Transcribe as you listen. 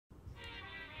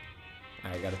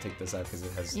I gotta take this out because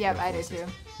it has. Yep, I do too.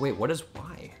 Wait, what is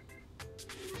Y?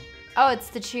 Oh, it's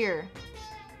the cheer.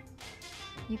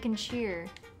 You can cheer.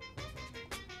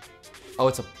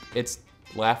 Oh, it's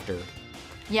laughter.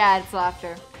 Yeah, it's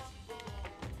laughter.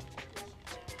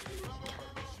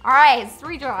 All right, it's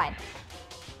retry.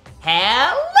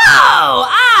 Hello,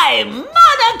 I'm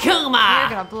Monokuma. You're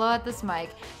gonna blow out this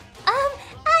mic. I'm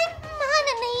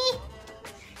Monami.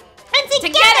 And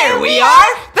Together we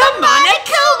are the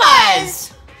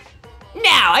Monokumas.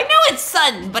 Now, I know it's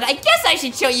sudden, but I guess I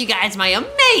should show you guys my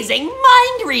amazing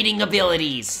mind-reading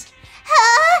abilities.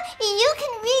 Huh? You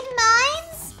can read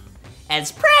minds?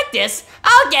 As practice,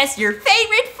 I'll guess your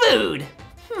favorite food.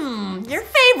 Your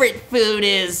favorite food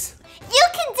is... You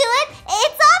can do it.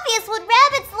 It's obvious what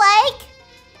rabbits like.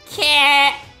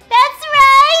 Cat. That's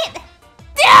right.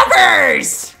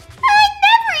 Dabbers! I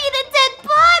never eat a dead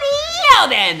body. Now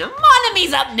then,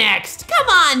 Monami's up next. Come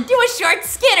on, do a short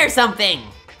skit or something.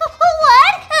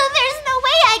 What? There's no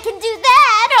way I can do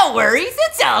that. No worries,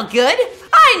 it's all good.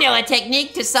 I know a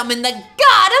technique to summon the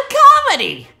god of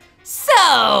comedy.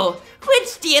 So,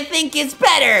 which do you think is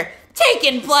better?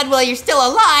 Taking blood while you're still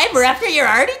alive or after you're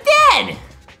already dead?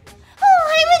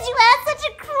 Why would you ask such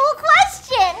a cruel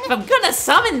question? If I'm gonna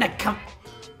summon the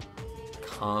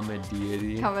Comma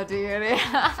deity.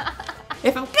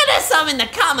 If I'm gonna summon the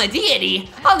comma deity,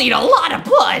 I'll need a lot of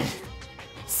blood.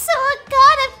 So a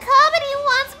god of comedy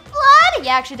wants blood?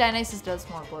 Yeah, actually, Dionysus does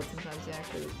want blood sometimes. Yeah,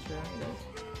 actually, that's true. He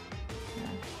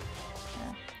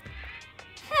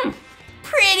does.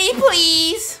 Pretty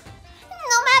please.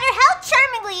 No matter how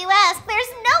charmingly you ask,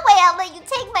 there's no way I'll let you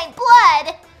take my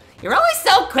blood. You're always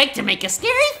so quick to make a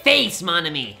scary face,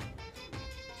 Monami.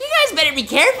 You guys better be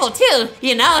careful too,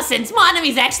 you know, since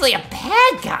Monami's actually a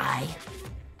bad guy.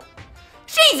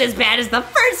 She's as bad as the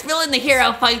first villain the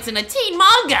hero fights in a teen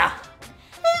manga.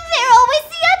 They're always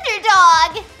the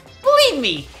underdog. Believe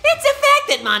me, it's a fact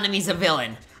that Monami's a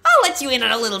villain. I'll let you in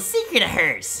on a little secret of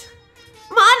hers.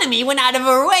 Monami went out of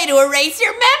her way to erase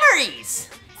your memories.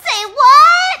 Say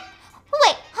what?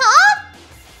 Wait, huh?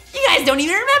 You guys don't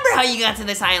even remember how you got to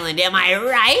this island, am I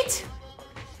right?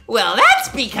 Well, that's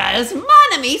because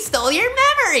Monami stole your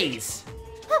memories.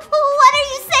 What are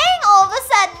you saying all of a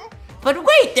sudden? But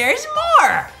wait, there's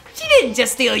more. She didn't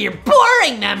just steal your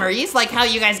boring memories, like how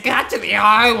you guys got to the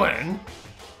island.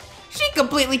 She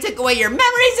completely took away your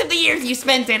memories of the years you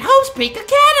spent at Host Peak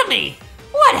Academy.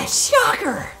 What a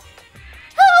shocker.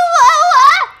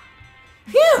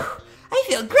 Phew, I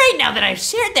feel great now that I've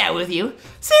shared that with you.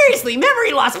 Seriously,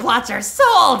 memory loss plots are so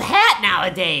old hat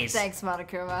nowadays. Thanks,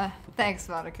 Monokuma. Thanks,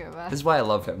 Monokuma. This is why I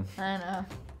love him. I know.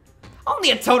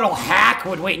 Only a total hack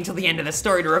would wait until the end of the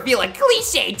story to reveal a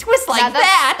cliche twist like Yeah,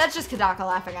 that. That's just Kadaka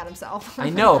laughing at himself. I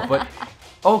know, but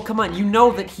oh come on, you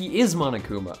know that he is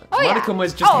Monokuma. Oh, yeah. Monokuma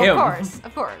is just him. Of course,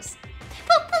 of course.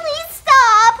 But please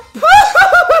stop. Wasn't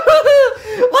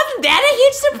that a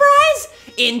huge surprise?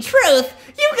 In truth,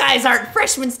 you guys aren't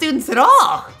freshman students at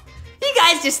all. You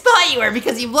guys just thought you were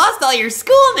because you've lost all your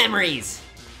school memories.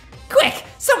 Quick,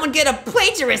 someone get a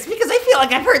plagiarist because I feel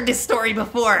like I've heard this story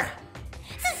before.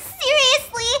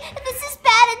 Seriously, this is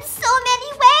bad in so many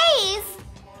ways.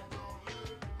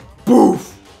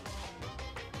 Boof!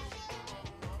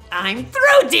 I'm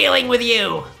through dealing with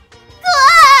you.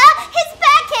 His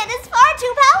backhand is far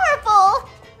too powerful.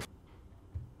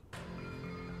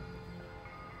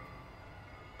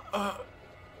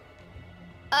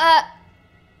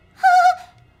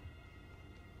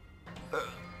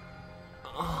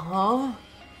 Huh?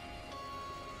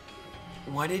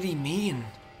 What did he mean?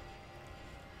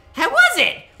 How was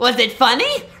it? Was it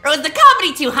funny? Or was the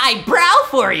comedy too highbrow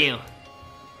for you?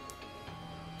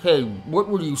 Hey, what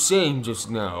were you saying just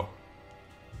now?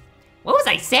 What was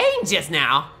I saying just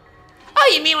now?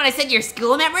 Oh, you mean when I said your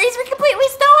school memories were completely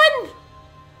stolen?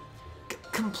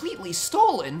 Completely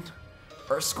stolen?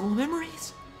 Our school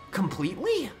memories?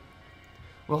 Completely?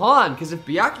 Well, hold on, because if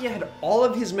Byakuya had all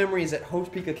of his memories at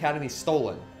Host Peak Academy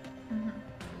stolen,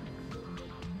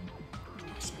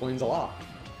 explains a lot.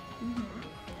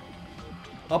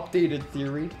 Updated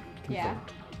theory. Yeah.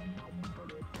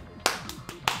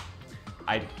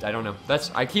 I don't know.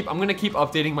 I'm gonna keep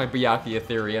updating my Byakuya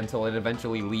theory until it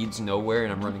eventually leads nowhere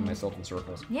and I'm running myself in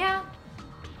circles. Yeah.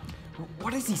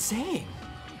 What is he saying?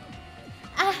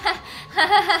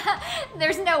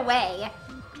 There's no way.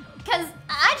 Cause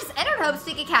I just entered Hope's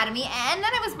Peak Academy and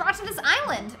then I was brought to this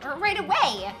island right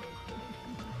away.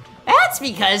 That's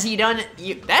because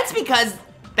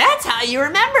that's how you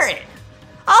remember it.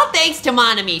 All thanks to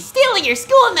Monami stealing your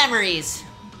school memories.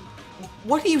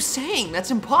 What are you saying? That's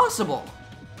impossible.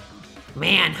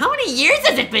 Man, how many years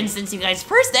has it been since you guys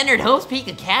first entered Hope's Peak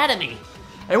Academy?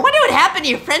 I wonder what happened to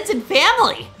your friends and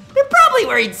family. They're probably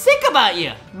worried sick about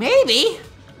you. Maybe.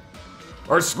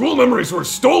 Our school memories were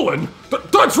stolen?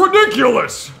 That's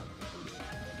ridiculous!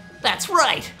 That's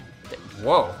right.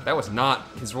 Whoa, that was not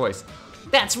his voice.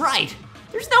 That's right.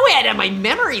 There's no way I'd have my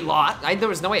memory lost. There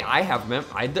was no way I have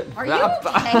Are you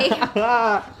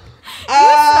okay?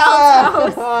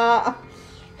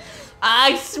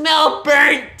 I smell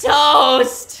burnt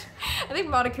toast. I think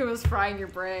Monokuma's frying your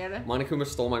brain. Monokuma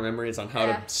stole my memories on how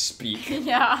to speak.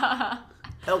 Yeah.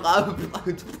 They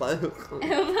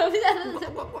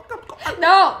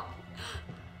No!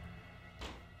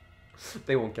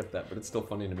 won't get that, but it's still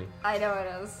funny to me. I know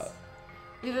it is.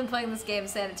 We've been playing this game,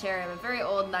 Sanitarium, a very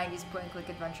old 90s point-and-click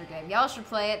adventure game. Y'all should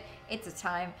play it. It's a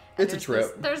time. And It's a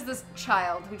trip. There's this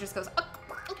child who just goes...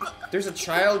 There's a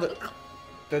child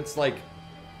that's like,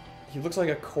 he looks like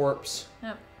a corpse,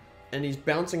 Yep. and he's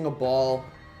bouncing a ball,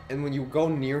 and when you go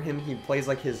near him, he plays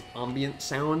like his ambient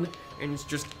sound, and it's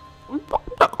just...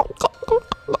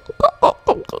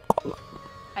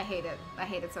 I hate it. I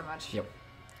hate it so much. Yep.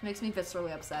 It makes me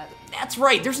viscerally upset. That's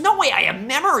right. There's no way I have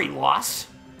memory loss.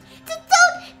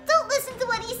 Don't listen to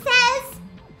what he says.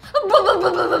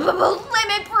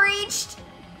 Limit breached!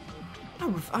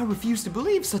 I refuse to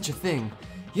believe such a thing.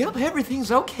 Yep,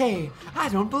 everything's okay. I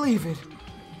don't believe it.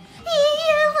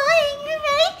 You're lying,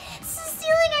 right?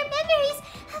 Stealing our memories.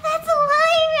 That's a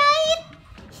lie, right?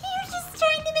 You're just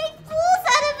trying to make fools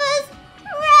out of us,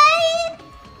 right?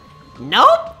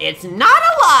 Nope, it's not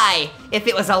a lie. If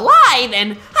it was a lie,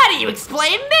 then how do you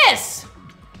explain this?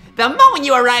 The moment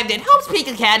you arrived at Hope's Peak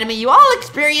Academy, you all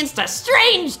experienced a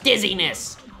strange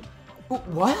dizziness.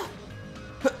 What?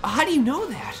 How do you know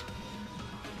that?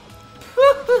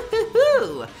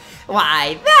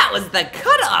 Why, that was the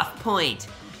cutoff point.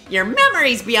 Your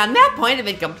memories beyond that point have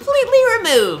been completely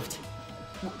removed.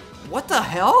 What the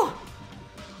hell?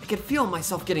 I could feel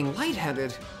myself getting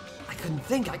lightheaded. I couldn't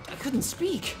think, I couldn't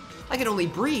speak. I could only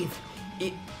breathe.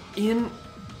 In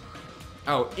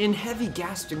heavy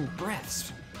gasping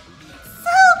breaths.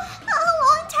 So, a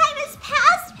long time has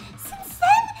passed since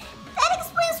then? That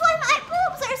explains why my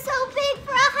boobs are so big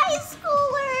for a high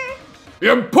schooler.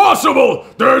 Impossible!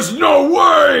 There's no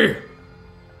way!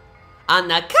 On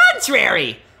the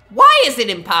contrary, why is it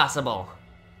impossible?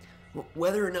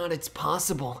 Whether or not it's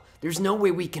possible, there's no way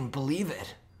we can believe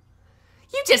it.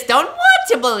 You just don't want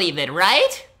to believe it,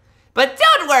 right? But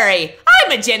don't worry,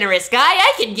 I'm a generous guy.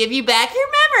 I can give you back your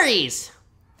memories.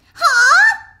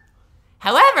 Huh?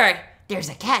 However, there's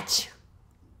a catch.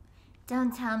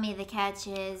 Don't tell me the catch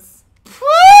is...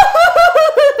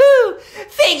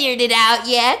 Figured it out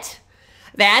yet?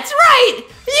 That's right!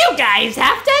 You guys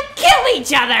have to kill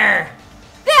each other!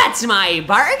 That's my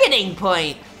bargaining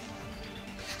point.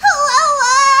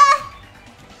 Hello,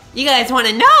 You guys want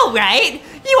to know, right?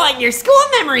 You want your school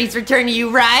memories returned to you,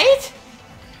 right?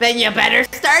 Then you better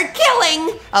start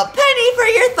killing. A penny for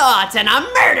your thoughts and a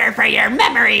murder for your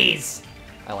memories.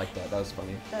 I like that, that was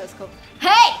funny. That was cool.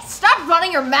 Hey! Stop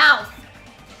running your mouth!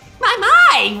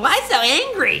 My, why so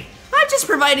angry? I'm just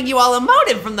providing you all a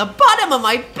motive from the bottom of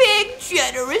my big,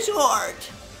 generous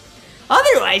heart.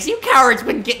 Otherwise, you cowards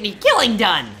wouldn't get any killing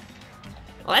done.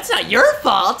 Well, that's not your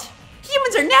fault.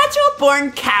 Humans are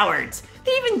natural-born cowards.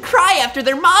 They even cry after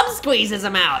their mom squeezes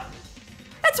them out.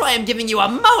 That's why I'm giving you a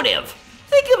motive.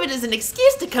 Think of it as an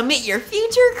excuse to commit your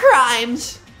future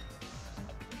crimes.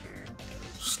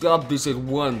 Stop this at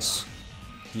once.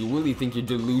 You really think your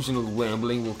delusional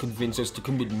rambling will convince us to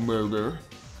commit murder?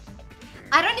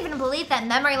 I don't even believe that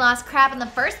memory loss crap in the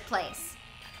first place.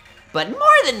 But more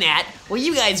than that, what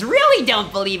you guys really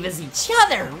don't believe is each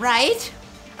other, right?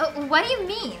 What do you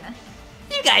mean?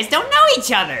 You guys don't know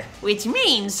each other, which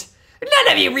means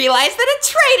none of you realize that a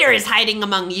traitor is hiding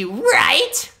among you,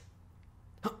 right?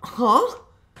 Huh?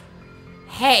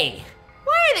 Hey,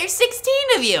 why are there 16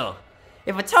 of you?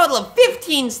 If a total of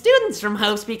 15 students from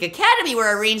Hope's Peak Academy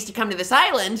were arranged to come to this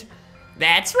island,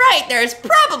 that's right, there's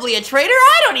probably a traitor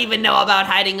I don't even know about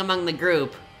hiding among the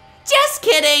group. Just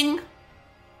kidding.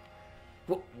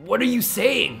 What are you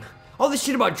saying? All this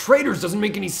shit about traitors doesn't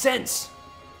make any sense.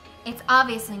 It's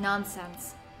obviously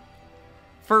nonsense.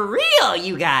 For real,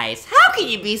 you guys, how can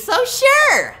you be so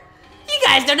sure? You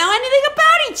guys don't know anything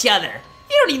about each other.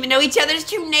 You don't even know each other's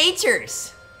true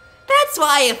natures. That's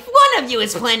why if one of you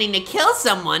is planning to kill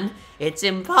someone, it's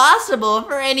impossible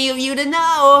for any of you to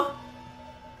know.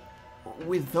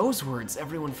 With those words,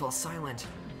 everyone fell silent.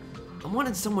 I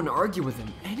wanted someone to argue with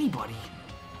him, anybody.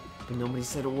 But nobody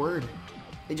said a word.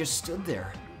 They just stood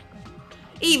there.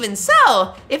 Even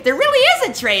so, if there really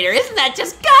is a traitor, isn't that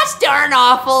just gosh darn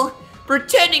awful?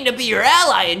 Pretending to be your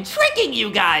ally and tricking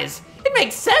you guys. It It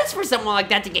makes sense for someone like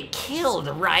that to get killed,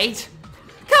 right?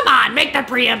 Come on, make the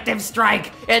preemptive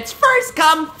strike. It's first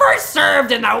come, first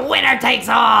served, and the winner takes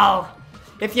all.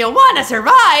 If you want to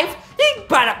survive, you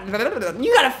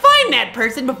gotta find that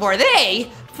person before they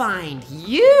find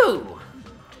you.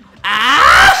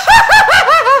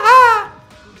 Ah!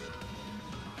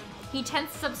 He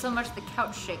tenses up so much the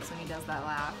couch shakes when he does that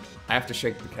laugh. I have to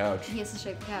shake the couch. He has to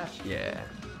shake the couch. Yeah.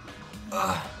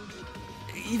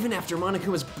 Even after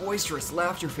Monokuma's boisterous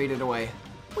laughter faded away,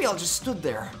 we all just stood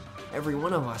there. Every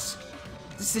one of us.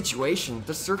 The situation,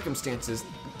 the circumstances,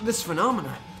 this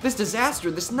phenomena, this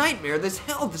disaster, this nightmare, this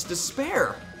hell, this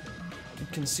despair.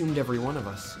 It consumed every one of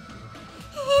us.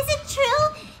 Is it true?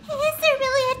 Is there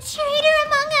really a traitor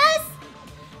among us?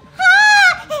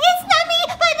 Ah! It's not me,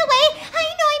 by the way. I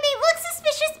know I may look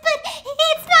suspicious, but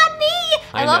it's not me.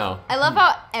 I know. I love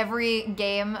how every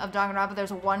game of Danganronpa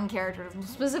there's one character,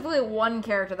 specifically one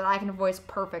character that I can voice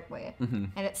perfectly,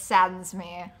 and it saddens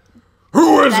me.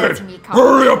 Who is That it? is me calling.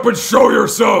 Hurry up and show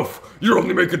yourself! You're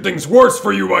only making things worse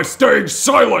for you by staying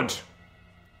silent!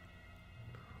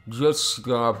 Just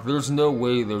stop. There's no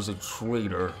way there's a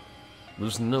traitor.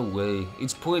 There's no way.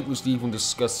 It's pointless to even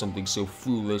discuss something so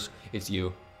foolish. It's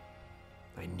you.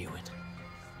 I knew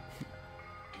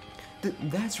it.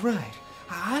 That's right.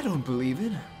 I don't believe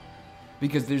it.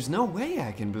 Because there's no way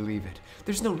I can believe it.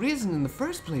 There's no reason in the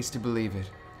first place to believe it.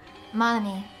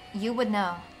 Manami, you would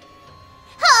know.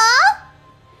 Huh?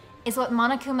 Is what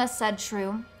Monokuma said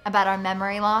true about our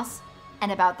memory loss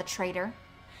and about the traitor?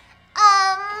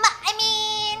 I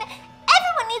mean,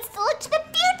 everyone needs to look to the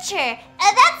future.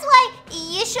 That's why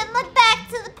you shouldn't look back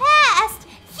to the past.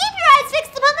 Keep your eyes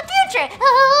fixed upon the future.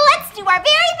 Let's do our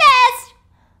very best.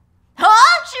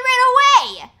 Huh? She ran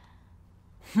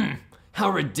away! How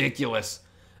ridiculous.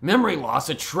 Memory loss,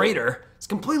 a traitor, is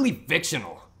completely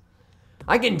fictional.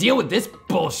 I can deal with this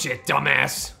bullshit,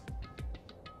 dumbass.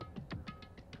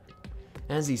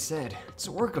 As he said, it's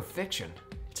a work of fiction.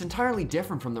 It's entirely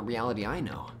different from the reality I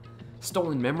know.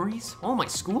 Stolen memories, all my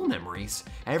school memories,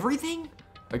 everything?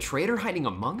 A traitor hiding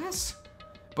among us?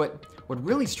 But what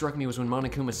really struck me was when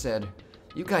Monokuma said,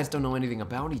 "You guys don't know anything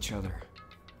about each other."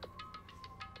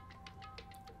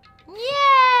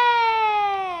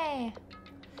 Yay!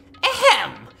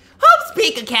 Ahem! Hope's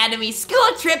Peak Academy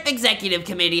School Trip Executive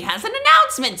Committee has an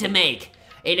announcement to make.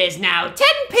 It is now 10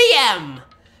 p.m.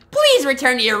 Please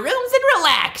return to your rooms and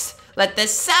relax. Let the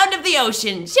sound of the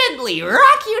ocean gently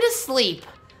rock you to sleep.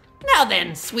 Now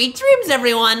then, sweet dreams,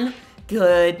 everyone.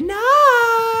 Good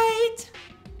night.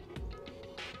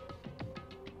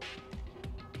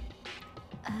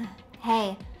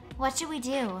 Hey, what should we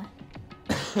do?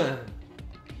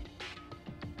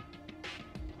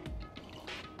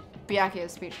 Byakuya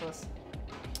is speechless.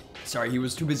 Sorry, he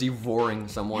was too busy voring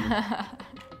someone.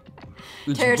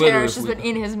 It's Taro better Taro's if just we- been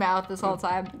in his mouth this whole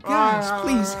time. Guys,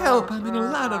 please help. I'm in a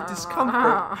lot of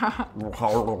discomfort.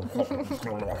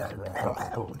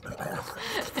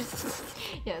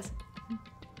 Yes.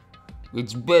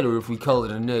 It's better if we call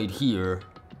it a night here.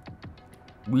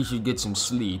 We should get some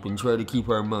sleep and try to keep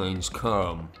our minds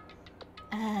calm.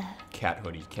 Cat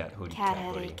hoodie, cat hoodie, Cat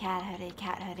hoodie, cat hoodie,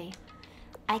 cat hoodie.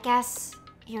 I guess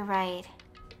you're right.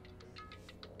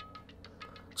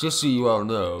 Just so you all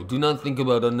know, do not think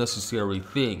about unnecessary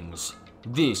things.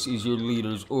 This is your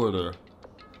leader's order.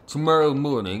 Tomorrow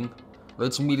morning,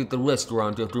 let's meet at the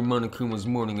restaurant after Monokuma's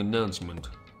morning announcement.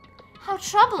 How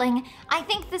troubling. I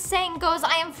think the saying goes,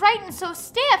 I am frightened so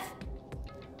stiff.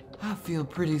 I feel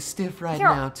pretty stiff right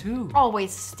You're now, too.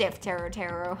 always stiff,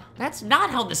 Taro. That's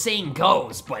not how the saying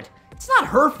goes, but it's not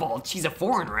her fault. She's a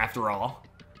foreigner after all.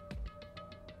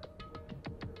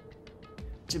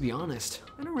 To be honest,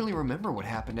 I don't really remember what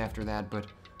happened after that, but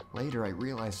later I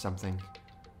realized something.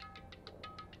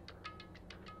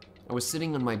 I was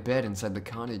sitting on my bed inside the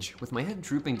cottage, with my head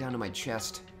drooping down to my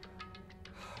chest.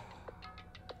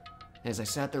 As I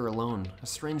sat there alone, a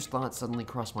strange thought suddenly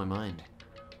crossed my mind.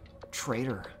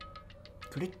 Traitor.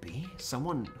 Could it be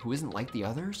someone who isn't like the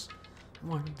others?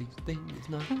 One of these things is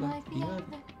not like the other.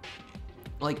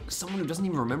 Like someone who doesn't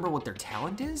even remember what their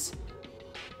talent is?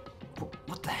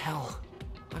 What the hell?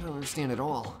 I don't understand at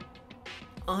all.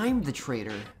 I'm the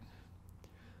traitor.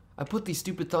 I put these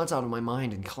stupid thoughts out of my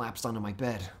mind and collapsed onto my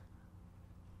bed.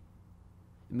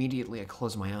 Immediately, I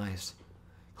closed my eyes.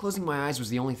 Closing my eyes was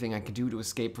the only thing I could do to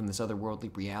escape from this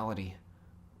otherworldly reality.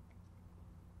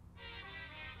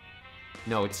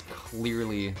 No, it's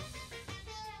clearly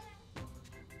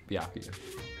Byakuya.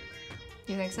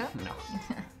 You think so? No.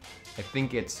 I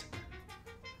think it's...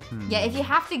 Yeah, if you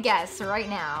have to guess right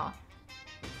now,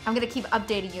 I'm gonna keep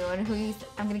updating you and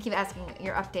I'm gonna keep asking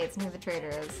your updates and who the traitor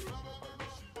is.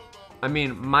 I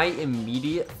mean, my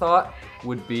immediate thought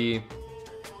would be,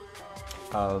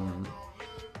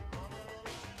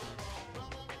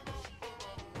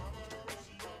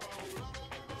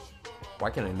 why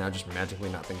can I now just magically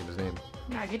not think of his name?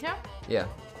 Nagito? Yeah,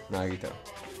 Nagito.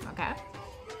 Okay.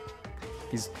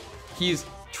 He's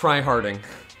try-harding.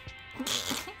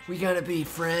 We gotta be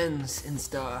friends and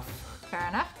stuff. Fair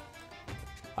enough.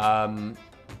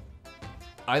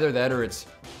 Either that or it's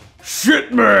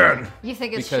Shit Man! You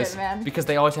think it's shit, man? Because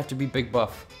they always have to be Big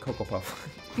Buff Cocoa Puff.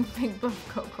 Big Buff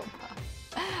Cocoa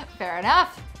Puff. Fair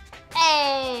enough.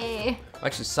 Hey!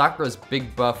 Actually, Sakura's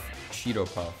Big Buff Cheeto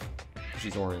Puff.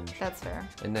 She's orange. That's fair.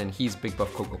 And then he's Big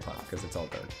Buff Cocoa Puff because it's all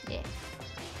dark. Yeah.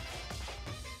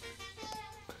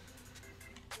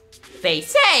 They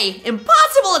say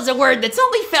impossible is a word that's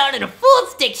only found in a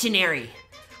fool's dictionary.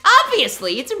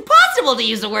 Obviously, it's impossible to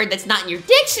use a word that's not in your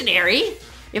dictionary.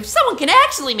 If someone can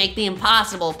actually make the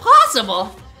impossible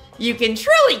possible, you can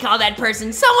truly call that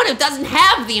person someone who doesn't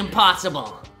have the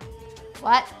impossible.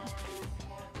 What?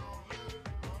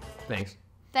 Thanks.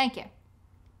 Thank you.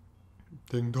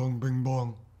 Ding dong, bing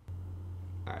bong.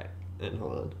 Alright, and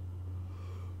hold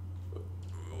on.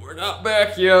 We're not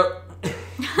back yet.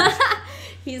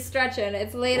 He's stretching.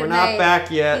 It's late We're at not night.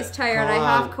 back yet. He's tired. Come I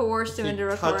half on. coerced him into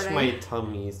recording. Touch my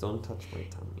tummies. Don't touch my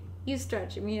tummy. You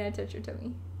stretch. I mean, I touch your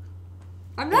tummy.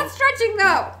 I'm not stretching,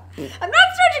 though. I'm not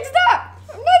stretching. Stop.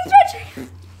 I'm not stretching.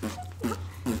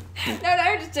 No,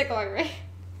 you're just tickling me.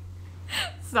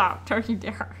 Stop. Don't you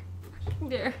dare. Fucking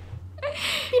dare.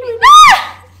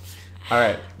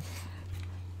 Alright.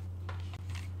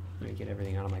 Let me get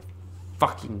everything out of my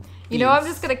fucking You know, I'm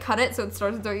face. just gonna cut it so it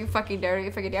starts with don't you fucking dare, don't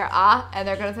you fucking dare, ah, and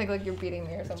they're gonna think like you're beating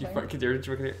me or something. You fucking dare,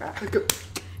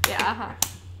 Yeah, uh-huh.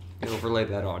 and overlay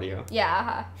that audio. Yeah,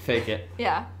 uh-huh. Fake it.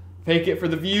 Yeah. Fake it for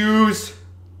the views.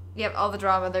 Yep, all the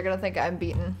drama, they're gonna think I'm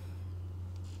beaten.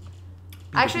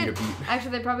 Actually,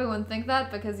 they probably wouldn't think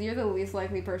that because you're the least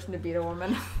likely person to beat a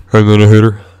woman. I'm not a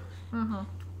hitter. Mm-hmm.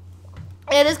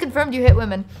 It is confirmed you hit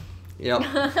women. Yep.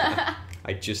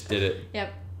 I just did it.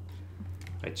 Yep.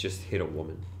 I just hit a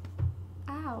woman.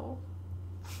 Ow.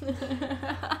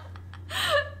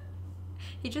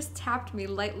 He just tapped me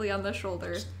lightly on the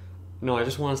shoulder. No, I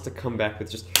just want us to come back with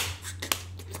just...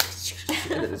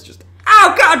 and then it's just...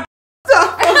 Ow, God!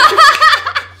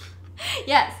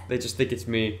 Yes. They just think it's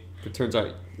me. It turns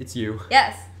out it's you.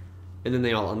 Yes. And then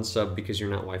they all unsub because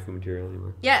you're not waifu material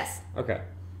anymore. Yes. Okay.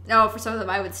 No, for some of them,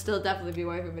 I would still definitely be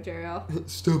waifu material.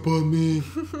 Step on me.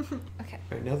 Okay.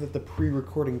 Alright, now that the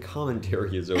pre-recording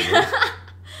commentary is over...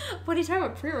 What are you talking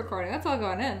about pre-recording? That's all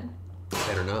going in.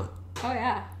 Better not. Oh,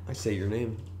 yeah. I say your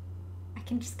name. I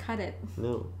can just cut it.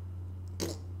 No.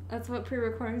 That's what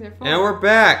pre-recordings are for. And we're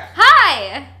back!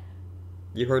 Hi!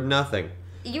 You heard nothing.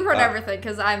 You heard everything,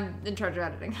 because I'm in charge of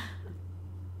editing.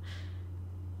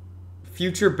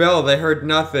 Future Belle, they heard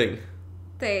nothing.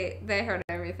 They heard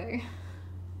everything.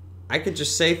 I could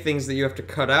just say things that you have to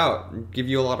cut out and give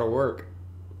you a lot of work.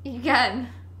 You can.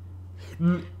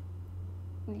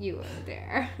 You wouldn't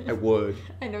dare. I would.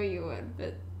 I know you would,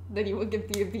 but then you would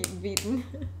get beaten.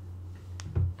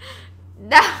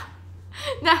 No!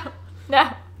 No! No!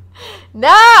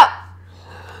 No!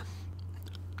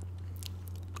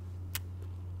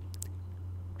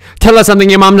 Tell us something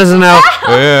your mom doesn't know.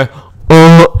 Yeah.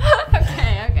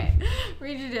 Okay.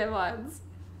 Read your damn lines.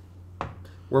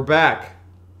 We're back.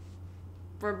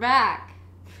 We're back.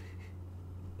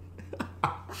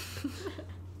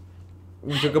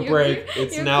 We took a You break. keep-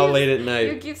 It's you now keep- late at You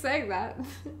night. keep saying that.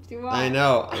 Do you want? I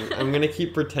know. I'm gonna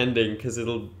keep pretending because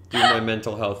it'll do my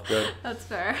mental health good. That's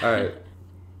fair. Alright.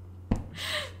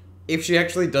 If she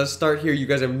actually does start here, you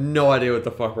guys have no idea what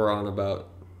the fuck we're on about.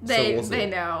 They we'll see. they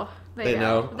know. They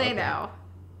know? They Okay. know.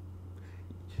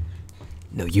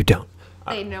 No, you don't.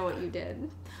 They know what you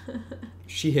did.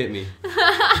 She hit me.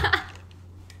 And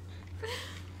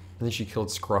then she killed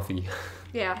Scruffy.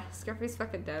 Yeah, Scruffy's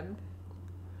fucking dead.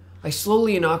 I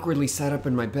slowly and awkwardly sat up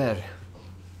in my bed.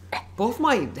 Both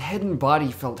my head and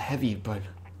body felt heavy, but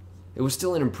it was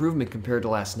still an improvement compared to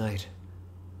last night.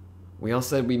 We all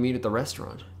said we meet at the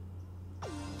restaurant.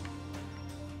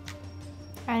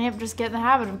 And you have to just get in the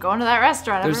habit of going to that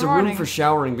restaurant There's every a morning. room for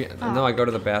showering. No, I go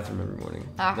to the bathroom every morning.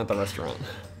 Ah. Not the restaurant.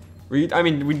 We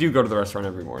do go to the restaurant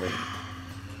every morning.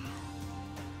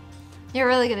 You're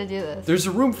really gonna do this. There's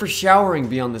a room for showering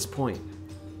beyond this point.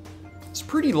 It's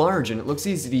pretty large and it looks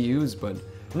easy to use, but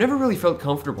I've never really felt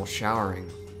comfortable showering.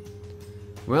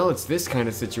 Well, it's this kind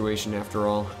of situation after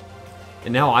all.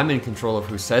 And now I'm in control of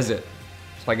who says it,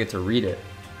 so I get to read it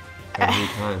every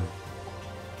time.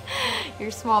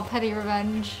 Your small petty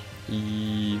revenge.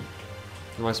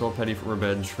 My small petty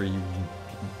revenge for you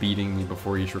beating me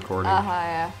before each recording.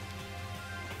 Yeah.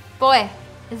 Boy.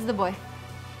 This is the boy.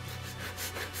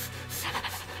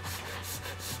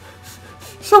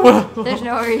 Someone. There's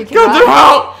nowhere you can God, run. they're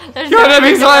out! There's God, nowhere that you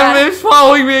means can run. he's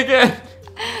following me again.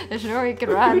 There's nowhere you can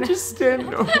run. Just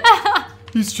standing over.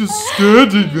 He's just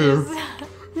standing there.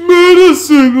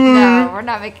 Menacingly. No, we're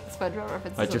not making SpongeBob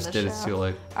references. I just on did this it show. too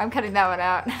late. I'm cutting that one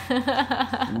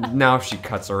out. Now she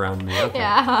cuts around me. Okay.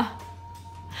 Yeah.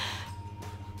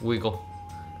 Wiggle.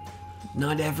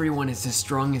 Not everyone is as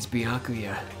strong as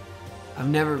Byakuya. I've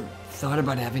never thought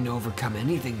about having to overcome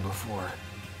anything before.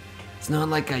 It's not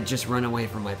like I just run away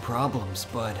from my problems,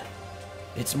 but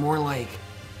it's more like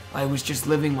I was just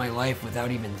living my life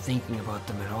without even thinking about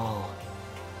them at all.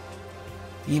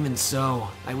 Even so,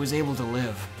 I was able to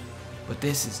live, but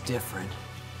this is different.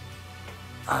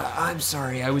 I'm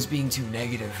sorry, I was being too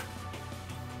negative.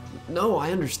 No,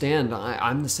 I understand.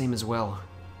 I'm the same as well.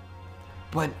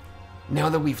 But now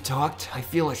that we've talked, I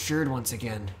feel assured once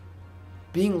again.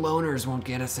 Being loners won't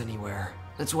get us anywhere.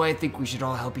 That's why I think we should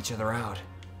all help each other out.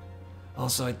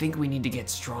 Also, I think we need to get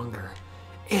stronger.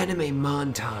 Anime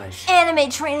montage. Anime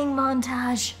training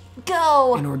montage.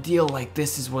 Go! An ordeal like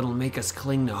this is what'll make us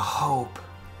cling to hope.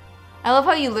 I love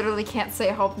how you literally can't say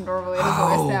hope normally in his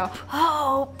voice now.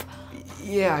 Hope.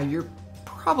 Yeah, you're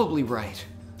probably right.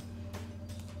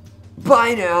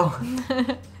 Bye now.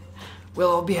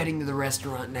 Well, I'll be heading to the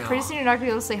restaurant now. Pretty soon you're not gonna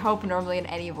be able to say hope normally in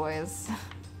any voice.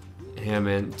 Yeah,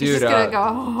 man. He's Dude, just gonna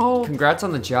go hope. congrats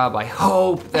on the job. I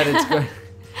hope that it's good.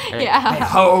 Yeah. I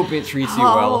hope it treats you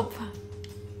well. Hope.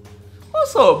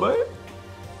 What's up,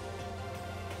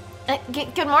 man?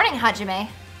 Good morning, Hajime.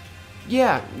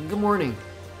 Yeah, good morning.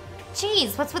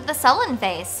 Geez, what's with the sullen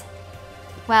face?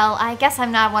 Well, I guess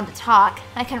I'm not one to talk.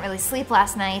 I couldn't really sleep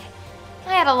last night.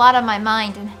 I had a lot on my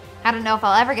mind, and I don't know if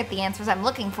I'll ever get the answers I'm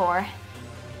looking for.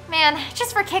 Man,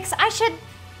 just for kicks, I should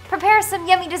prepare some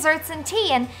yummy desserts and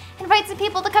tea and invite some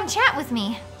people to come chat with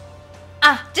me.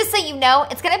 Ah, just so you know,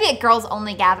 it's gonna be a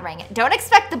girls-only gathering. Don't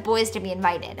expect the boys to be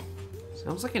invited.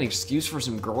 Sounds like an excuse for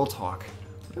some girl talk.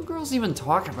 What do girls even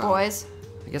talk about? Boys.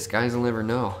 I guess guys will never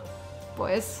know.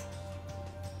 Boys.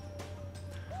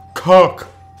 Cook!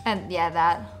 And yeah,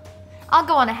 that. I'll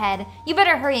go on ahead. You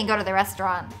better hurry and go to the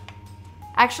restaurant.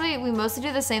 Actually, we mostly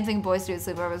do the same thing boys do at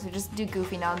sleepovers. We just do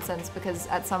goofy nonsense because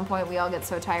at some point we all get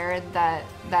so tired that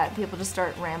people just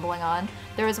start rambling on.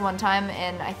 There was one time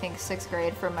in, I think, 6th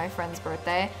grade for my friend's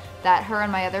birthday that her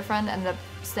and my other friend ended up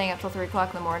staying up till 3 o'clock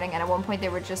in the morning, and at one point they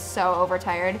were just so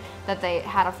overtired that they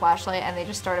had a flashlight and they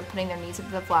just started putting their knees up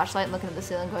to the flashlight and looking at the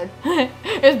ceiling going,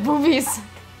 it's boobies!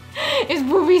 It's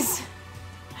boobies!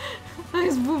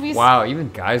 It's boobies! Wow, even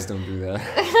guys don't do that.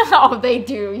 Oh, they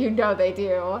do. You know they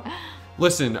do.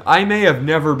 Listen, I may have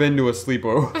never been to a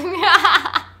sleepover.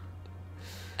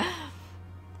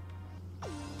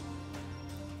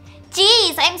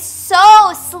 Jeez, I'm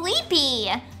so sleepy.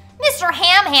 Mr.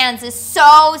 Ham Hands is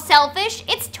so selfish.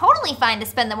 It's totally fine to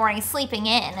spend the morning sleeping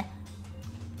in.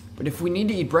 But if we need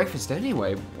to eat breakfast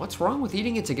anyway, what's wrong with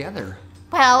eating it together?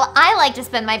 Well, I like to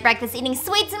spend my breakfast eating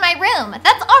sweets in my room.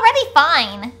 That's already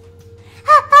fine.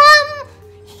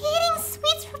 Eating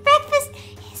sweets for breakfast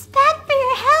is bad for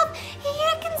your health.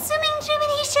 You're consuming too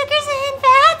many sugars and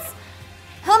fats.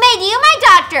 Who made you my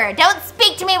doctor? Don't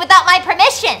speak to me without my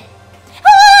permission.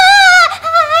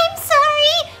 I'm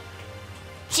sorry.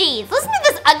 Jeez, listen to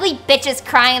this ugly bitches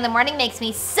crying in the morning makes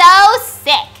me so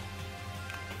sick.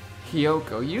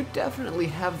 Kyoko, you definitely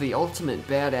have the ultimate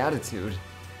bad attitude.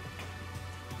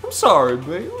 I'm sorry,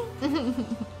 babe. Good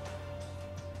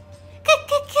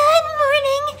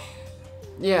morning.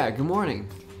 Yeah, good morning.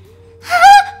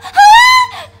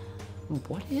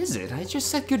 What is it? I just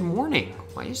said good morning.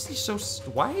 Why is he so?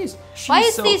 Why is she Why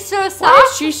is so? he so Why soft?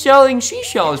 is she selling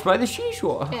seashells by the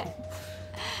seashore? Yeah.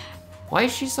 Why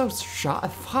is she so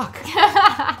shot? Fuck.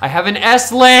 I have an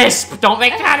S lisp. Don't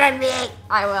make fun of me.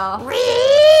 I will.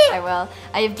 I will.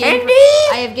 I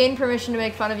have gained permission to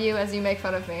make fun of you as you make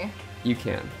fun of me. You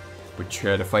can. But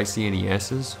Chad, if I see any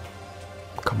S's,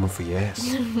 I'm coming for your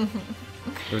ass. It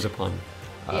was a pun.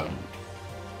 Yeah.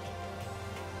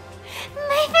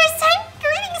 My first time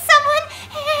greeting someone,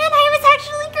 and I was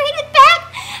actually greeted back.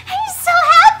 I'm so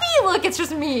happy. Look, it's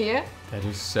just me. That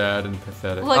is sad and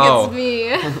pathetic. Look, it's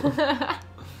me. Could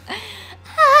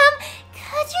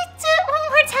you do it one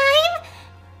more time?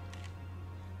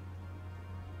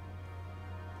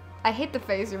 I hate the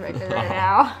face you're making right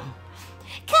now.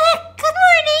 Good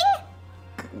morning.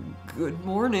 Good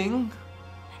morning.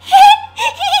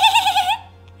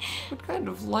 What kind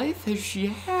of life has she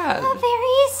had? A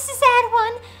very sad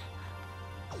one.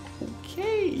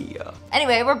 Okay.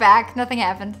 Anyway, we're back. Nothing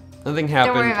happened. Nothing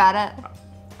happened. Don't worry about it.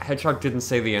 Hedgehog didn't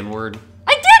say the N-word.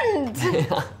 I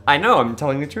didn't! I know, I'm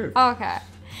telling the truth. Okay.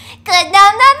 Good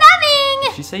nom-nom-nomming!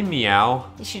 Did she say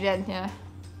meow? She did, yeah.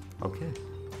 Okay.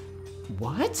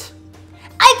 What?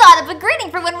 I thought of a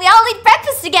greeting for when we all eat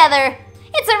breakfast together.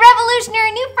 It's a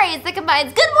revolutionary new phrase that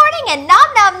combines good morning and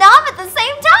nom-nom-nom at the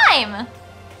same time.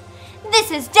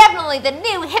 This is definitely the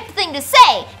new hip thing to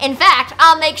say. In fact,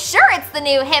 I'll make sure it's the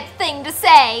new hip thing to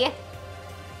say.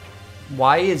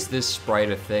 Why is this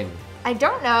sprite a thing? I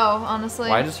don't know, honestly.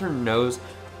 Why does her nose...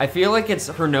 I feel like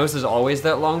her nose is always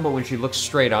that long, but when she looks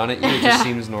straight on at you, it just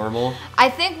seems normal. I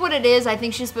think what it is, I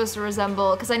think she's supposed to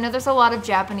resemble, because I know there's a lot of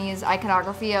Japanese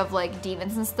iconography of like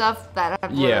demons and stuff that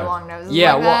have really long noses.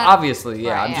 Yeah, like well, that. obviously,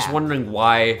 yeah. Right, I'm just yeah. wondering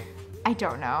why. I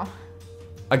don't know.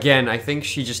 Again, I think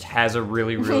she just has a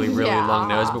really, really, really Yeah. long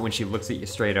nose, but when she looks at you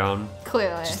straight on,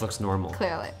 Clearly. it just looks normal.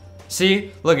 Clearly.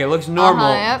 See? Look, it looks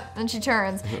normal. Yep, and she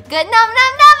turns. Good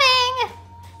nom-nom-nomming!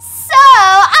 So,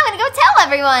 I'm gonna go tell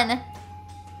everyone.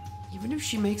 Even if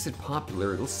she makes it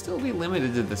popular, it'll still be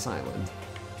limited to this island.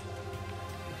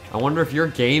 I wonder if you're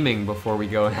gaming before we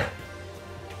go.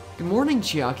 Good morning,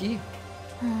 Chiaki.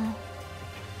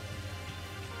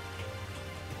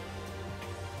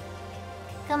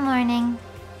 Good morning.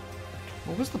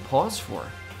 What was the pause for?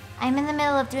 I'm in the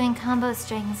middle of doing combo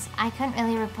strings. I couldn't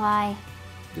really reply.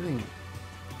 Doing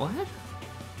what?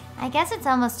 I guess it's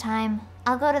almost time.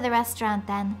 I'll go to the restaurant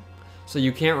then. So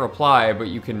you can't reply, but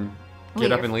you can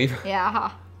get up Leave. and leave?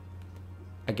 Yeah.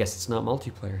 I guess it's not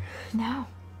multiplayer. No.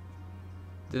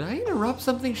 Did I interrupt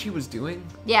something she was doing?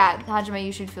 Yeah, Hajime,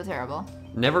 you should feel terrible.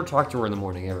 Never talk to her in the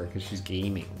morning ever, because she's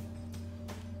gaming.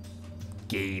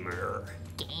 Gamer.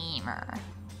 Gamer.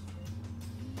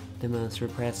 The most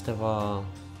repressed of all.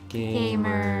 Gamers.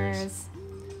 Gamers.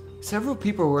 Several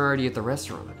people were already at the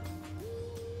restaurant.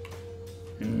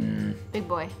 Big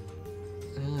boy.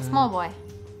 Small boy.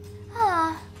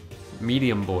 Ah,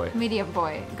 Medium boy. Medium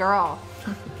boy. Girl.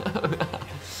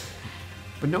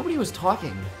 But nobody was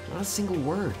talking. Not a single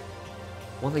word.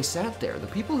 While they sat there, the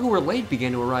people who were late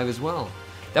began to arrive as well.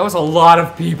 That was a lot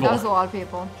of people. That was a lot of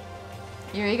people.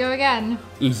 Here you go again.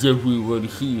 Is everyone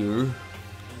here?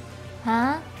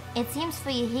 huh? It seems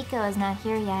Fuyuhiko is not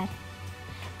here yet.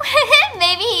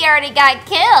 Maybe he already got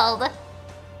killed.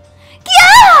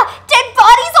 Yeah! Dead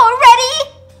bodies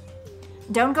already?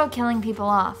 Don't go killing people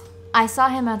off. I saw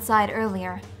him outside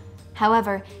earlier.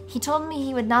 However, he told me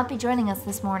he would not be joining us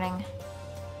this morning.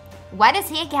 Why does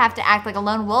he have to act like a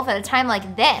lone wolf at a time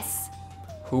like this?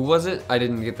 Who was it? I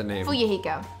didn't get the name.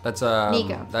 Fuyuhiko. That's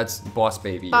Nico. That's Boss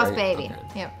Baby. Boss right? baby.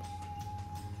 Okay. Yep.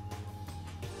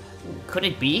 Could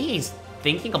it be he's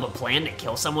thinking of a plan to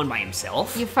kill someone by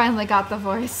himself? You finally got the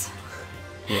voice.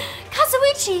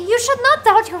 Kazuichi, you should not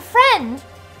doubt your friend.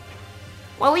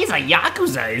 Well, he's a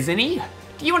Yakuza, isn't he?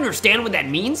 Do you understand what that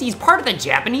means? He's part of the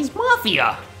Japanese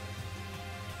mafia.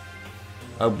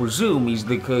 I presume he's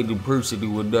the kind of person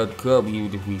who would not come here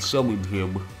if we summoned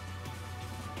him.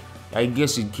 I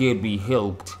guess it can't be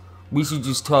helped. We should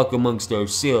just talk amongst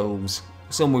ourselves.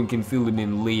 Someone can fill it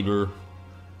in later.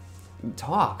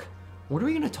 Talk? What are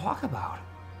we gonna talk about?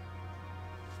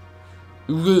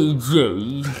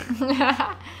 Rejoice.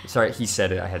 Sorry, he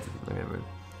said it. I had to remember.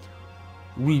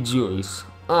 Rejoice.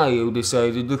 I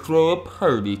decided to throw a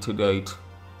party tonight.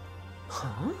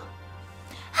 Huh?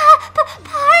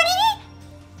 Party?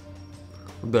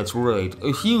 That's right,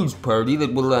 a huge party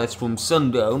that will last from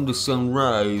sundown to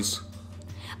sunrise.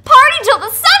 Party till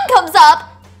the sun comes up?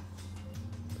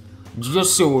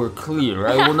 Just so we're clear,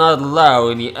 I will not allow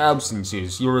any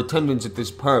absences. Your attendance at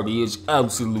this party is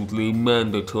absolutely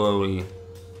mandatory.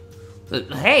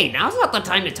 Hey, now's not the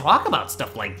time to talk about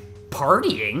stuff like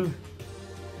partying.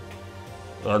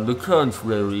 On the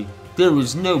contrary, there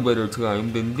is no better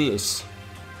time than this.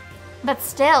 But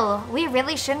still, we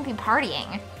really shouldn't be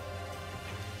partying.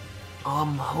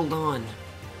 Hold on.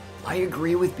 I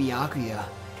agree with Byakuya.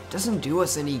 Doesn't do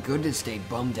us any good to stay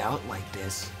bummed out like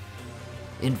this.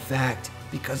 In fact,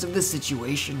 because of the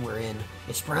situation we're in,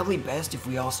 it's probably best if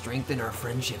we all strengthen our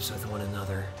friendships with one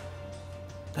another.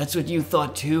 That's what you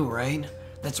thought too, right?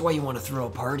 That's why you want to throw a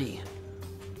party.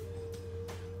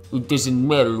 It doesn't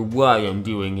matter why I'm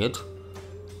doing it.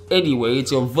 Anyway,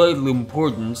 it's of vital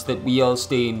importance that we all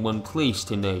stay in one place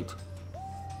tonight.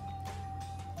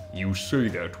 You say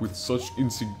that with such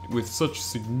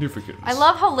significance. I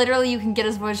love how literally you can get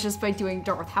his voice just by doing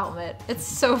Darth Helmet. It's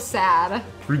so sad.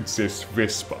 Princess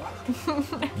Vespa,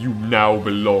 you now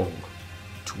belong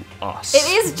to us.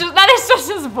 It is just, that is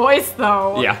just his voice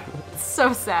though. Yeah. It's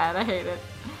so sad, I hate it.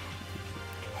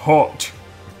 Hot.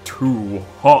 Too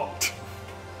hot.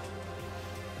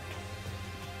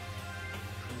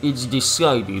 It's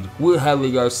decided. We're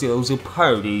having ourselves a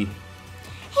party.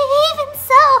 Even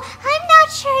so, I'm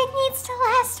not sure it needs to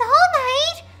last all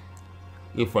night.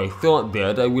 If I thought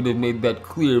that, I would have made that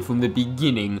clear from the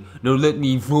beginning. Now let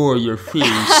me vor your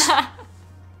face. I'm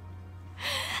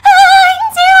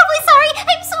terribly sorry.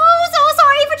 I'm so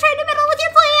sorry for trying to meddle with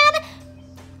your plan.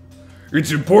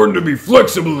 It's important to be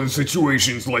flexible in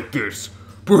situations like this.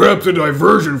 Perhaps a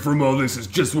diversion from all this is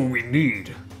just what we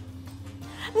need.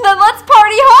 Then let's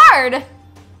party hard!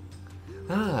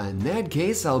 Ah, in that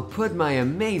case, I'll put my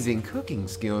amazing cooking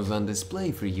skills on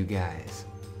display for you guys.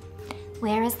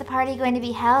 Where is the party going to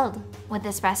be held? Would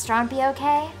this restaurant be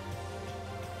okay?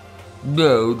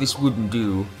 No, this wouldn't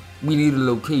do. We need a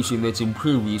location that's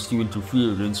impervious to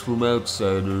interference from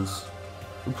outsiders.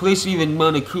 A place even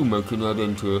Monokuma cannot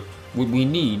enter. What we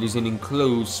need is an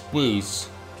enclosed space.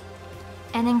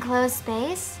 An enclosed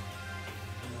space?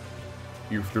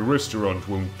 If the restaurant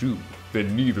won't do,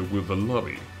 then neither will the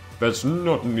lobby. That's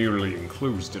not nearly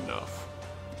enclosed enough.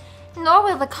 Nor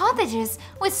will the cottages.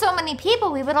 With so many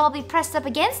people, we would all be pressed up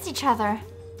against each other.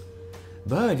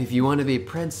 But if you want to be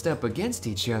pressed up against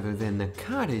each other, then the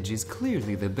cottage is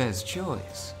clearly the best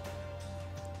choice.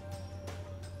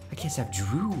 I guess I'm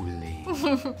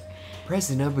drooling.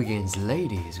 Pressing up against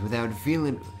ladies without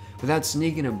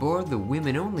sneaking aboard the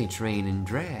women-only train in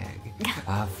drag.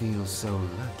 I feel so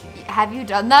lucky. Have you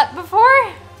done that before?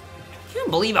 I can't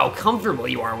believe how comfortable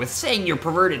you are with saying your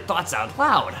perverted thoughts out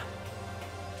loud.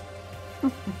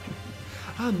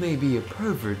 I may be a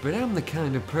pervert, but I'm the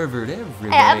kind of pervert everybody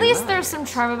Hey, at least likes. there's some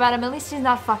charm about him. At least he's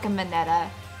not fucking Mineta.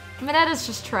 Mineta's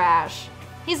just trash.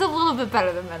 He's a little bit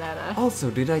better than Mineta.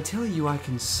 Also, did I tell you I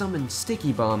can summon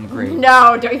sticky bomb grapes?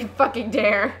 No, don't you fucking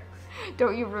dare.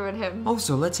 Don't you ruin him.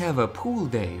 Also, let's have a pool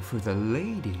day for the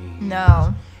ladies.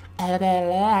 No.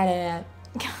 Oh,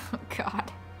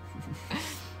 God.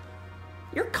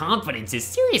 Your confidence is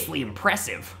seriously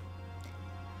impressive.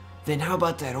 Then how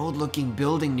about that old-looking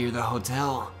building near the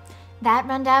hotel? That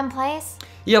rundown place?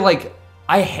 Yeah, like,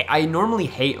 I normally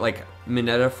hate, like,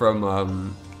 Mineta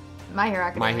from, My Hero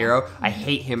Academia. My Hero. I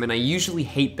hate him, and I usually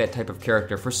hate that type of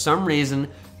character. For some reason,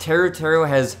 Teruteru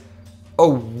has a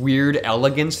weird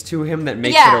elegance to him that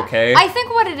makes it okay. I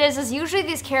think what it is usually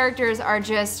these characters are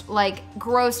just like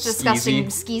gross, disgusting,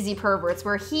 skeezy perverts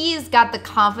where he's got the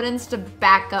confidence to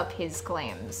back up his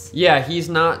claims. Yeah, he's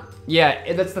not,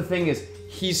 yeah, that's the thing is,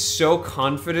 he's so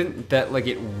confident that like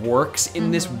it works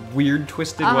in this weird,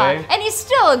 twisted way. And he's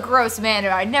still a gross man who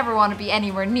I'd never want to be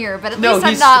anywhere near, but at least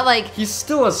I'm not like... He's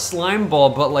still a slime ball,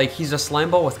 but like he's a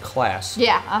slime ball with class.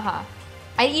 Yeah,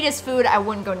 I'd eat his food, I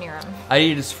wouldn't go near him. I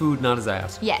eat his food, not his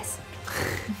ass. Yes.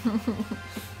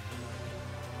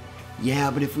 Yeah,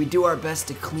 but if we do our best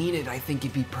to clean it, I think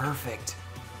it'd be perfect.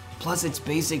 Plus, it's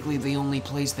basically the only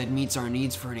place that meets our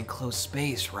needs for an enclosed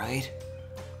space, right?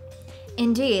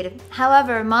 Indeed.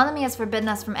 However, Monami has forbidden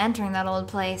us from entering that old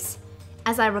place.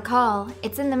 As I recall,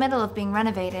 it's in the middle of being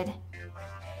renovated.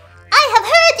 I have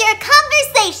heard your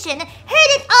conversation!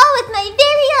 Heard it all with my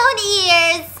very own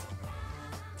ears!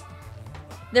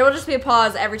 There will just be a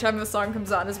pause every time the song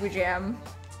comes on as we jam.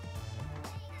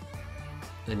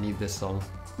 I need this song.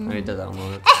 I need to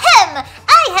download it. Ahem!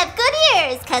 I have good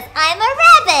ears, cause I'm a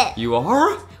rabbit! You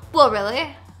are? Well, really?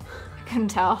 I couldn't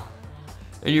tell.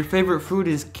 And your favorite food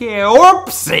is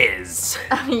corpses!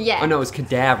 Yeah. Oh no, it's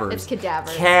cadavers. It's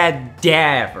cadavers.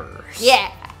 Cadavers.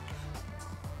 Yeah.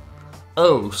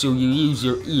 Oh, so you use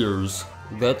your ears.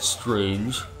 That's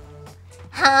strange.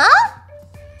 Huh?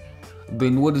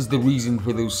 Then what is the reason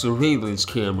for those surveillance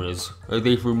cameras? Are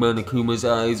they for Monokuma's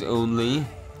eyes only?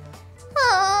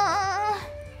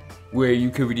 Where are you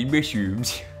covered in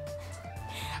mushrooms?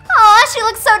 Aw, she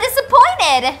looks so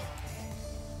disappointed!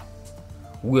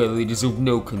 Well, it is of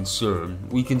no concern.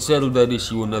 We can settle that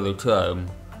issue another time.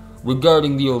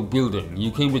 Regarding the old building,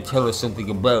 you came to tell us something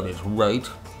about it, right?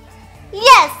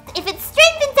 Yes, if it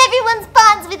strengthens everyone's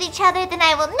bonds with each other, then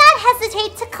I will not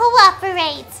hesitate to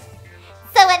cooperate.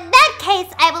 So in that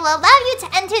case, I will allow you to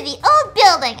enter the old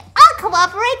building. I'll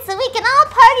cooperate so we can all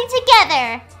party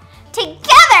together.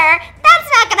 Together? That's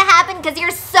not gonna happen because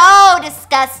you're so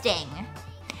disgusting.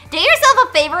 Do yourself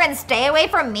a favor and stay away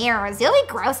from mirrors. You'll be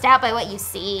grossed out by what you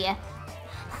see.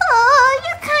 Oh,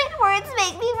 your kind words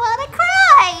make me want to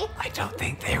cry. I don't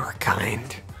think they were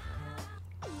kind.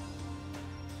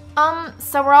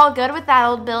 So we're all good with that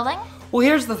old building? Well,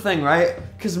 here's the thing, right?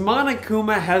 Because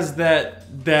Monokuma has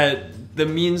the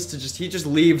means to he just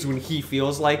leaves when he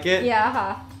feels like it.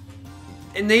 Yeah,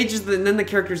 And then the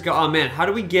characters go, oh man, how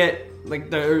do we get,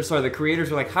 the creators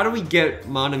are like, how do we get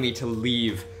Monami to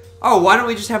leave? Oh, why don't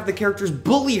we just have the characters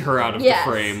bully her out of the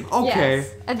frame? Okay.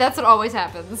 Yes. And that's what always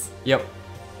happens. Yep.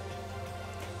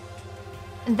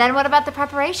 And then what about the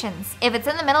preparations? If it's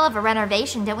in the middle of a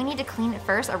renovation, don't we need to clean it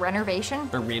first? A renovation?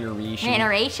 A renovation.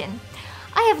 Renovation.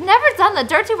 I have never done the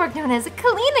dirty work known as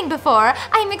cleaning before.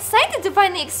 I am excited to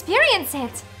finally experience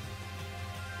it.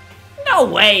 No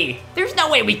way! There's no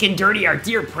way we can dirty our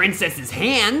dear princess's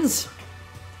hands!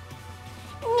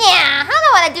 Yeah, I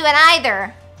don't want to do it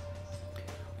either.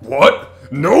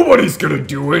 What? Nobody's gonna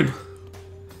do it.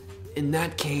 In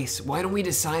that case, why don't we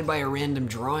decide by a random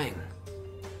drawing?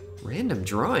 Random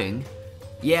drawing?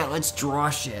 Yeah, let's draw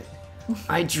shit.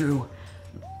 I drew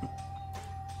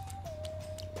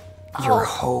your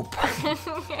hope.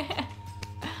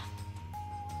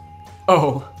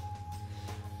 Oh.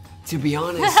 To be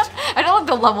honest, I don't like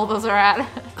the level those are at.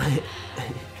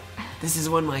 this is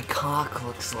what my cock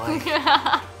looks like.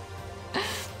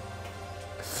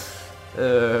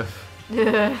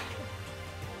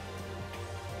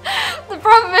 The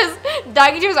problem is,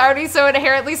 Daiki is already so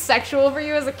inherently sexual for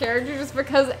you as a character just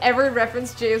because every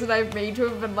reference James and I've made to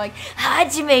him have been like,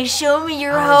 Hajime, show me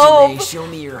your Hajime, hope. show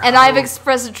me your And hope. I've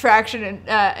expressed attraction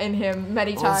in him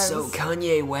many times. Also,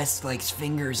 Kanye West likes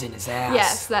fingers in his ass.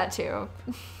 Yes, that too.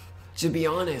 To be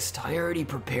honest, I already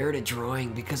prepared a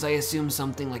drawing because I assumed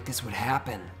something like this would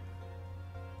happen.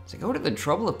 So go to the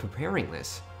trouble of preparing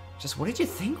this. Just what did you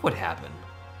think would happen?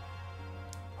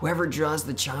 Whoever draws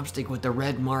the chopstick with the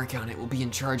red mark on it will be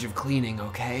in charge of cleaning,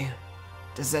 okay?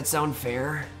 Does that sound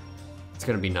fair? It's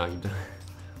gonna be nugged.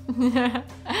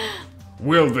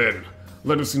 Well then,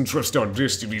 let us entrust our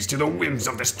destinies to the whims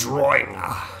of this drawing.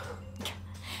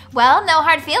 Well, no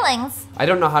hard feelings. I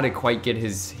don't know how to quite get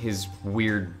his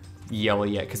weird yell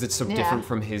yet, because it's so different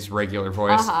from his regular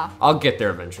voice. I'll get there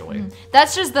eventually.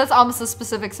 That's almost the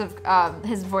specifics of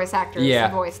his voice actor's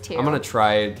voice too. I'm gonna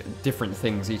try different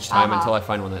things each time until I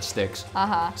find one that sticks.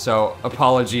 So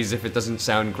apologies if it doesn't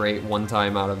sound great one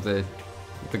time out of the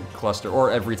cluster,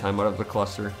 or every time out of the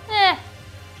cluster.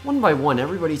 One by one,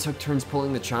 everybody took turns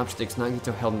pulling the chopsticks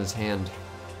Nagito held in his hand.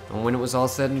 And when it was all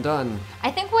said and done,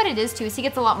 I think what it is too is he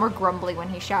gets a lot more grumbly when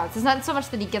he shouts. It's not so much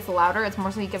that he gets louder, it's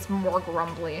more so he gets more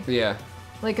grumbly. yeah.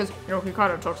 Like, cause he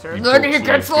kind of talks there. He Then he talks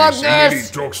gets like like this, and then this.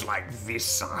 he talks like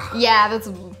this. Yeah, that's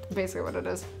basically what it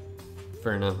is.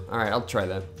 Fair enough. Alright, I'll try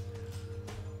that.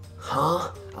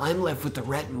 Huh? I'm left with the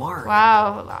red mark.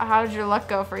 Wow, how did your luck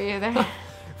go for you there?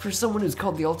 For someone who's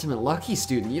called the ultimate lucky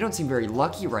student, you don't seem very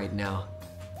lucky right now.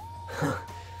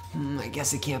 I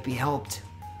guess it can't be helped.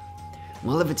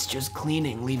 Well, if it's just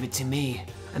cleaning, leave it to me.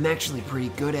 I'm actually pretty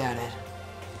good at it.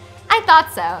 I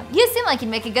thought so. You seem like you'd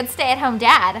make a good stay-at-home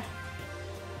dad.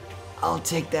 I'll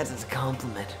take that as a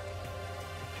compliment.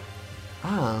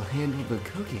 I'll handle the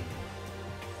cooking.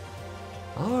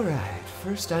 Alright,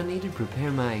 first I need to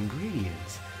prepare my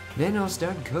ingredients. Then I'll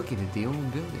start cooking at the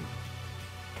old building.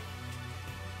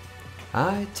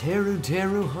 I, Teru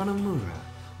Hanamura,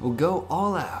 will go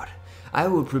all out. I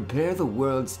will prepare the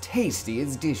world's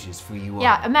tastiest dishes for you all.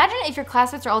 Yeah, imagine if your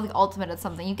classmates are all the ultimate at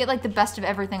something. You get like the best of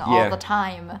everything all the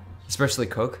time. Especially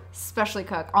cook. Especially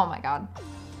cook. Oh my god.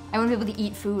 I wouldn't be able to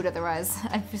eat food otherwise.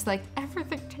 I'm just like,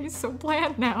 everything tastes so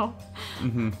bland now.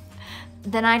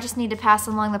 Then I just need to pass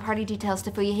along the party details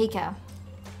to Fuyuhiko.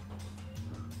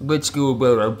 Let's go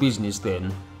about our business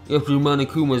then. After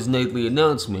Monokuma's nightly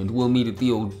announcement, we'll meet at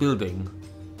the old building.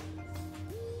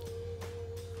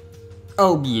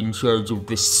 I'll be in charge of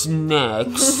the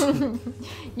snacks.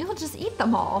 You'll just eat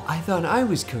them all. I thought I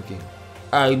was cooking.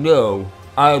 I know.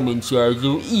 I'm in charge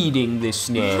of eating the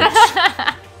snacks.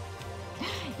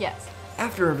 Yes.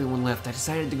 After everyone left, I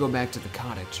decided to go back to the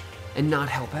cottage and not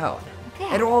help out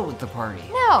at all with the party.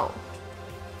 No.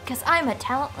 Because I'm a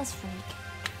talentless freak.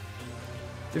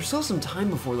 There's still some time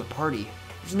before the party.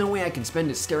 There's no way I can spend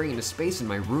it staring into space in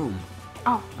my room.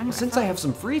 Oh, I need Since I have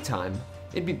some free time,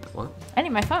 it'd be... What? I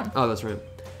need my phone. Oh, that's right.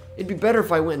 It'd be better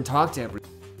if I went and talked to everyone.